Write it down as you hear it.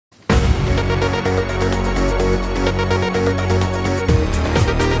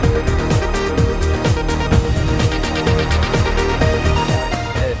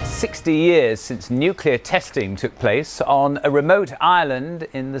60 years since nuclear testing took place on a remote island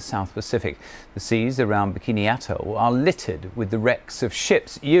in the South Pacific. The seas around Bikini atoll are littered with the wrecks of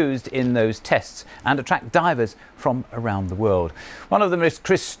ships used in those tests and attract divers from around the world. One of them is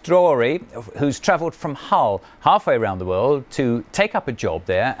Chris Story, who's travelled from Hull halfway around the world to take up a job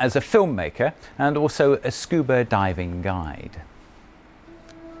there as a filmmaker and also a scuba diving guide.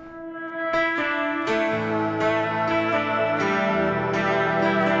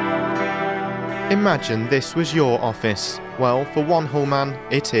 Imagine this was your office. Well, for one Hull man,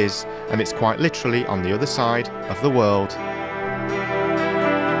 it is, and it's quite literally on the other side of the world.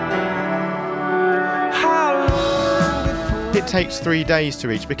 It takes 3 days to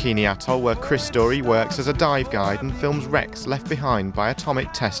reach Bikini Atoll, where Chris Story works as a dive guide and films wrecks left behind by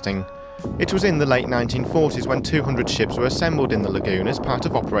atomic testing. It was in the late 1940s when 200 ships were assembled in the lagoon as part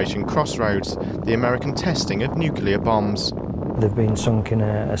of Operation Crossroads, the American testing of nuclear bombs. They've been sunk in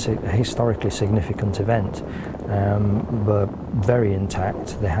a historically significant event, but very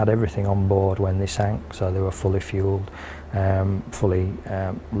intact. They had everything on board when they sank, so they were fully fuelled, fully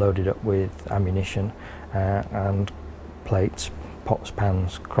loaded up with ammunition and plates, pots,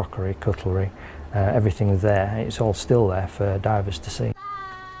 pans, crockery, cutlery. Everything's there. It's all still there for divers to see.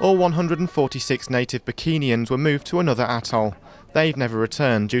 All 146 native Bikinians were moved to another atoll. They've never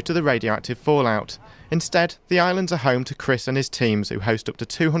returned due to the radioactive fallout. Instead, the islands are home to Chris and his teams, who host up to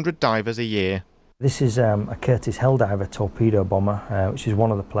 200 divers a year. This is a Curtiss Helldiver torpedo bomber, which is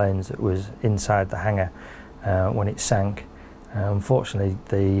one of the planes that was inside the hangar when it sank. Unfortunately,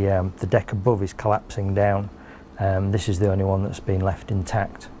 the deck above is collapsing down. This is the only one that's been left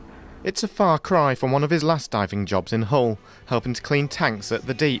intact. It's a far cry from one of his last diving jobs in Hull, helping to clean tanks at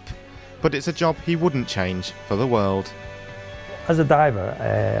the deep. But it's a job he wouldn't change for the world. As a diver,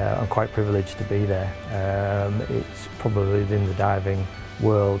 I'm quite privileged to be there. It's probably in the diving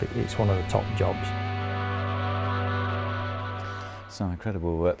world, it's one of the top jobs. Some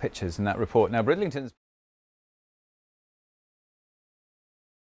incredible pictures in that report. Now, Bridlington's